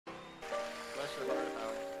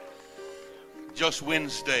Just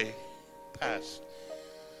Wednesday past,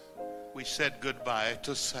 we said goodbye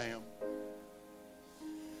to Sam.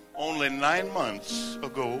 Only 9 months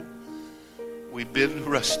ago, we bid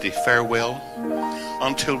Rusty farewell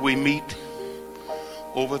until we meet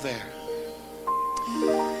over there.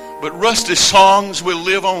 But Rusty's songs will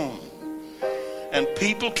live on, and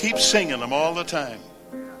people keep singing them all the time.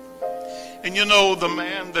 And you know, the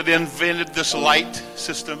man that invented this light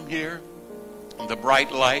system here, the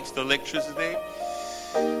bright lights, the electricity,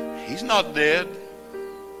 he's not dead.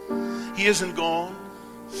 He isn't gone.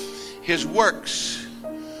 His works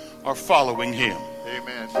are following him.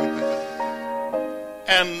 Amen.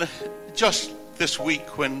 And just this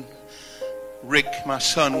week when Rick, my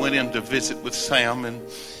son, went in to visit with Sam, and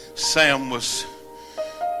Sam was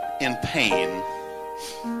in pain.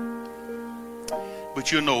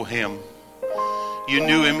 But you know him. You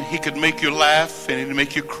knew him. He could make you laugh and he'd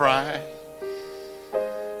make you cry.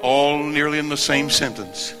 All nearly in the same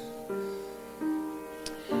sentence.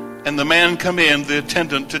 And the man come in, the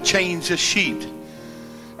attendant, to change his sheet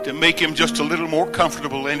to make him just a little more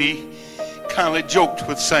comfortable, and he kind of joked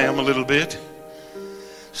with Sam a little bit.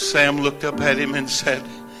 Sam looked up at him and said,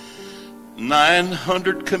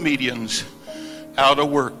 900 comedians out of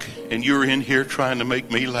work, and you're in here trying to make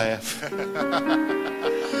me laugh.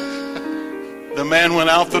 The man went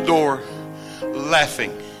out the door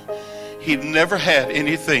laughing. He'd never had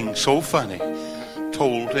anything so funny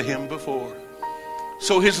told to him before.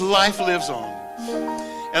 So his life lives on.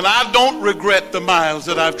 And I don't regret the miles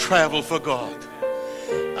that I've traveled for God.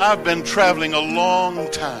 I've been traveling a long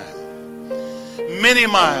time. Many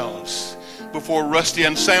miles before Rusty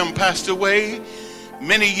and Sam passed away.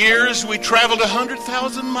 Many years. We traveled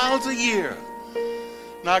 100,000 miles a year.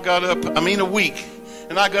 And a week.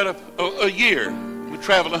 And I got up a year. We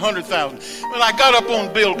traveled 100,000. Well, I got up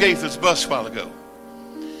on Bill Gaither's bus a while ago.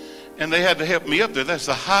 And they had to help me up there. That's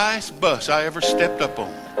the highest bus I ever stepped up on.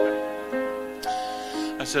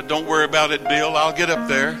 I said, don't worry about it, Bill. I'll get up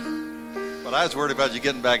there. But I was worried about you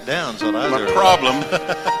getting back down. So my problem,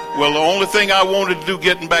 well, the only thing I wanted to do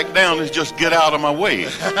getting back down is just get out of my way.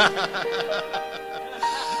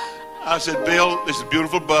 I said, Bill, this is a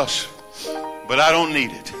beautiful bus, but I don't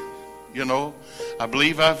need it. You know, I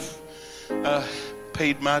believe I've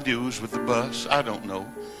paid my dues with the bus. I don't know.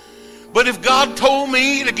 But if God told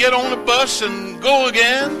me to get on a bus and go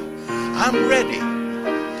again, I'm ready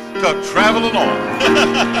to travel along.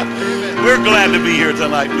 We're glad to be here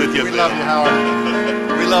tonight with you. We love you, Howard.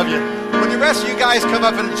 We love you. When the rest of you guys come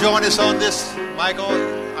up and join us on this, Michael,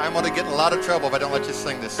 I'm going to get in a lot of trouble if I don't let you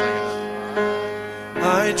sing this thing.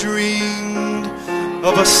 I dreamed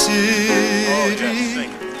of a city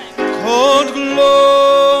called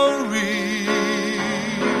Glory,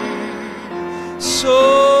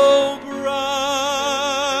 so bright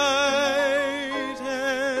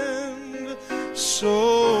and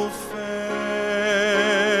so fair.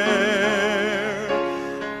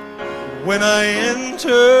 When I entered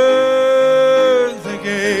the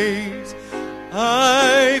gate,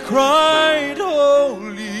 I cried,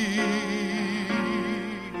 holy.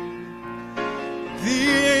 The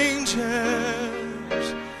angels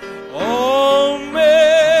all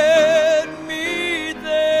met me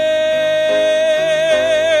there.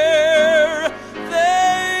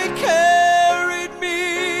 They carried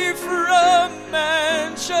me from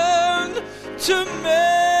mansion to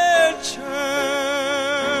mansion,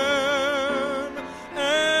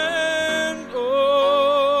 and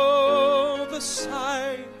all the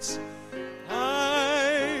sights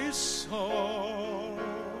I saw.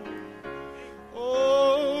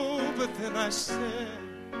 Oh, but then I said,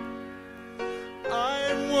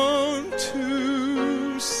 I want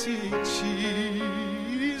to see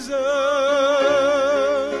Jesus,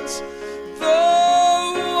 the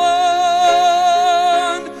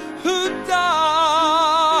one who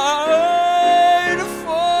died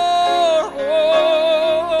for all.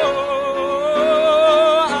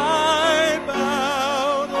 I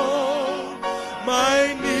bowed on my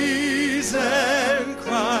knees and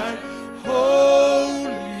cried, holy.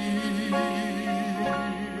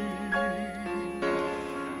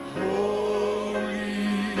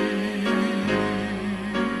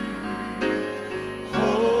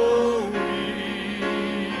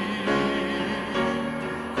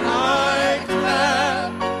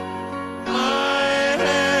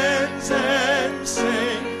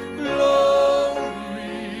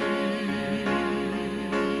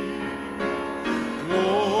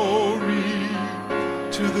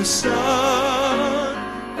 The Son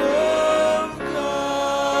of God.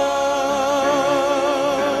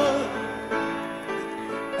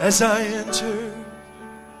 As I enter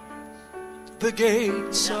the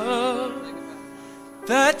gates of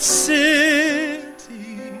that city.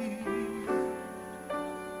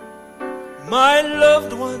 My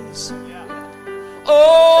loved ones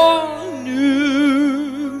all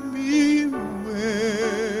knew me well.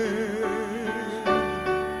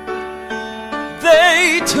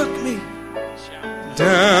 They took me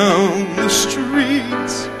down the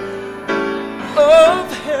streets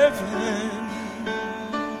of heaven.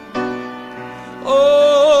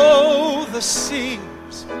 Oh, the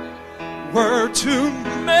scenes were too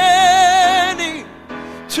many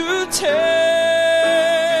to tell.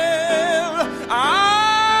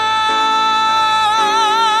 I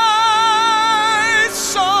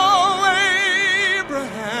saw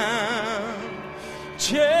Abraham,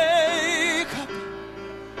 Jacob,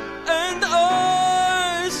 and Isaac.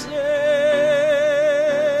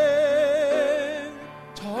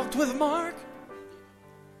 Talked with Mark,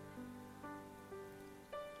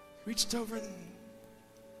 reached over and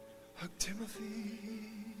hugged Timothy.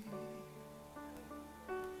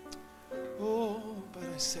 Oh, but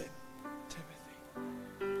I said, Timothy,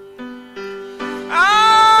 I'm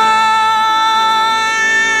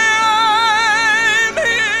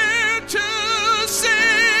here to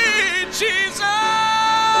see Jesus,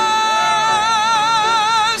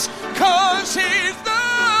 'cause he's the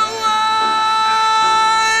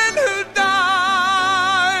one who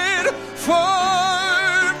died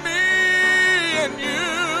for me and you.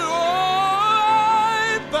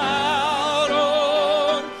 I bowed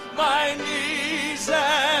on my knees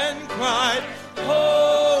and cried,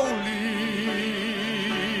 holy,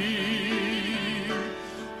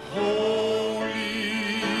 holy,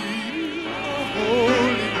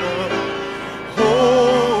 holy Lord,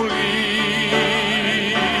 holy.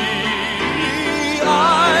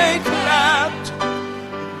 I clapped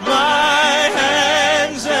my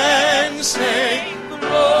hands and sang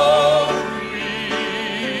glory.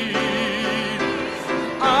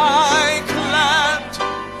 I clapped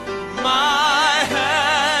my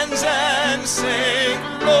hands and sang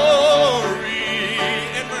glory.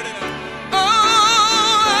 And where did I?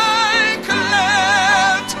 Oh, I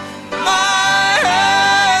clapped my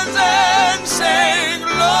hands and sang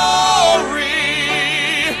glory.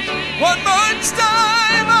 One more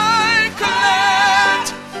time, I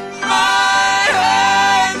clapped my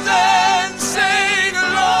hands and sang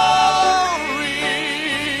glory.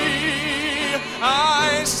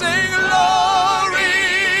 I sing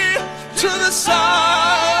glory to the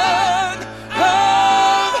Son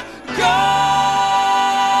of God.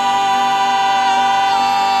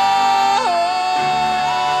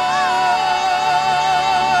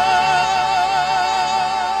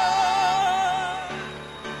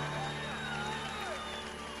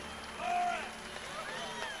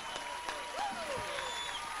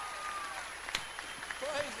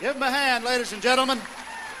 Give them a hand, ladies and gentlemen.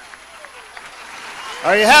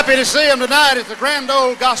 Are you happy to see them tonight at the Grand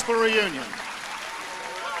Old Gospel Reunion?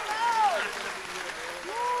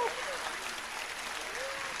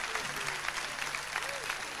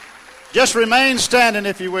 Just remain standing,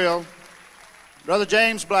 if you will. Brother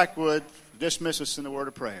James Blackwood, dismiss us in the word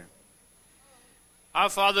of prayer. Our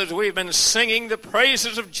fathers, we've been singing the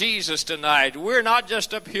praises of Jesus tonight. We're not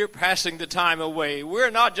just up here passing the time away. We're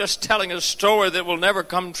not just telling a story that will never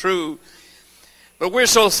come true. But we're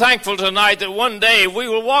so thankful tonight that one day we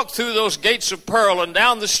will walk through those gates of pearl and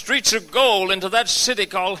down the streets of gold into that city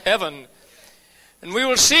called heaven. And we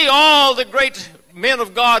will see all the great men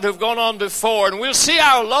of God who've gone on before. And we'll see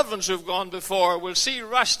our loved ones who've gone before. We'll see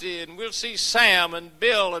Rusty, and we'll see Sam and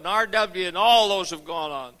Bill and R.W. and all those who've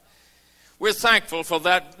gone on. We're thankful for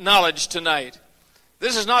that knowledge tonight.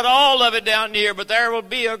 This is not all of it down here, but there will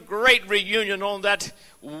be a great reunion on that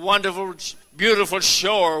wonderful, beautiful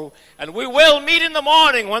shore. And we will meet in the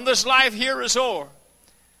morning when this life here is o'er.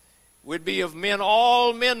 We'd be of men,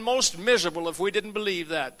 all men, most miserable if we didn't believe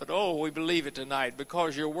that. But oh, we believe it tonight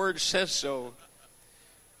because your word says so.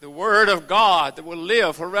 The word of God that will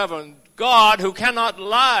live forever. And God who cannot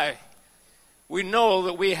lie. We know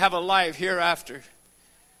that we have a life hereafter.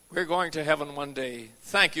 We're going to heaven one day.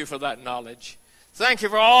 Thank you for that knowledge. Thank you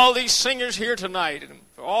for all these singers here tonight and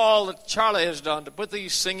for all that Charlie has done to put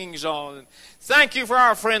these singings on. And thank you for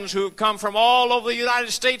our friends who have come from all over the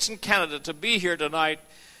United States and Canada to be here tonight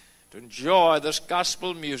to enjoy this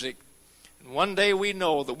gospel music. And one day we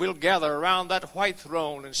know that we'll gather around that white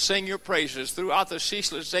throne and sing your praises throughout the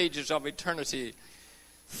ceaseless ages of eternity.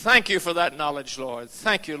 Thank you for that knowledge, Lord.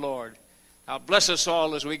 Thank you, Lord. Now bless us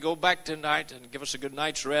all as we go back tonight and give us a good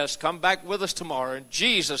night's rest. Come back with us tomorrow. In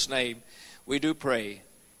Jesus' name we do pray.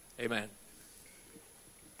 Amen.